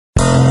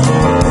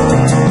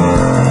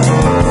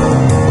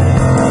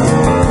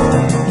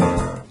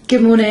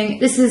Good morning,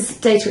 this is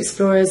Data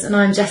Explorers and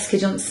I'm Jessica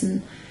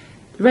Johnson.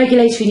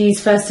 Regulatory news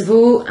first of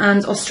all,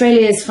 and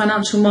Australia's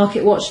financial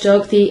market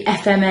watchdog, the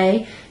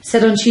FMA,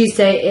 said on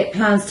Tuesday it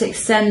plans to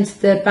extend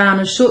the ban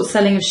on short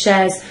selling of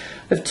shares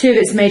of two of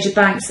its major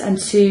banks and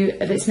two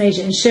of its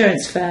major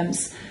insurance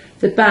firms.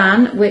 The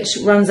ban, which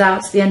runs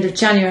out to the end of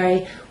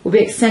January, will be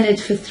extended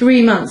for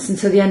 3 months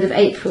until the end of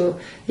April,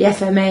 the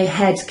FMA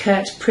head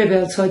Kurt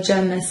Pribyl told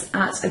journalists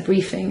at a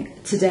briefing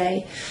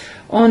today.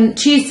 On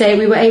Tuesday,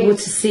 we were able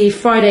to see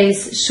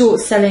Friday's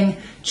short-selling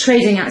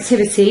trading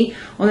activity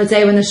on the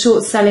day when the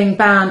short-selling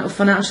ban of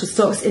financial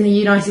stocks in the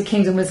United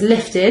Kingdom was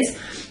lifted,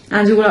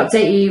 and we will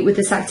update you with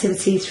this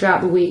activity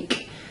throughout the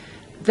week.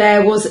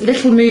 There was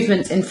little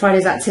movement in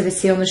Friday's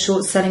activity on the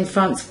short-selling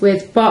front,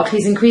 with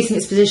Barclays increasing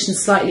its position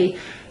slightly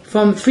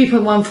from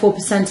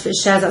 3.14% of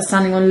its shares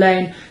outstanding on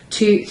loan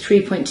to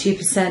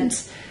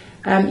 3.2%.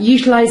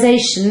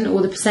 Utilisation,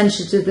 or the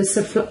percentage of the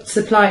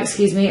supply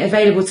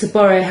available to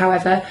borrow,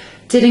 however,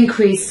 did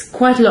increase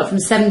quite a lot from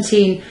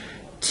 17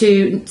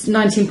 to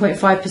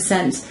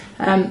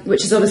 19.5%,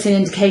 which is obviously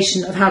an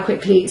indication of how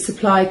quickly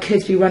supply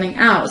could be running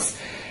out.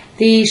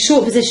 The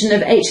short position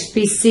of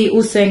HSBC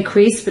also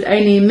increased, but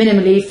only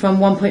minimally, from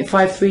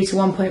 1.53 to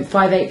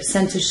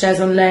 1.58% of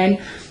shares on loan,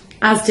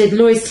 as did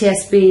Lloyds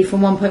TSB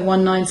from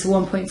 1.19 to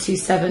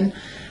 1.27,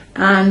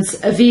 and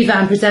Aviva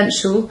and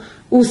Prudential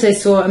also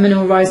saw a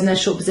minimal rise in their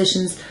short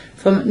positions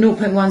from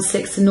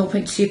 0.16 to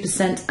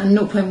 0.2% and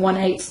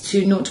 0.18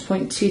 to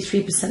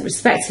 0.23%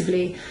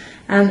 respectively.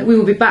 And we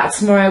will be back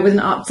tomorrow with an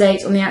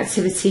update on the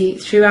activity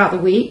throughout the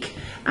week.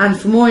 And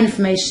for more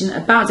information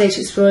about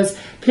Data Explorers,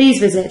 please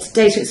visit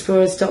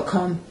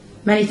dataexplorers.com.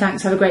 Many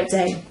thanks. Have a great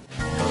day.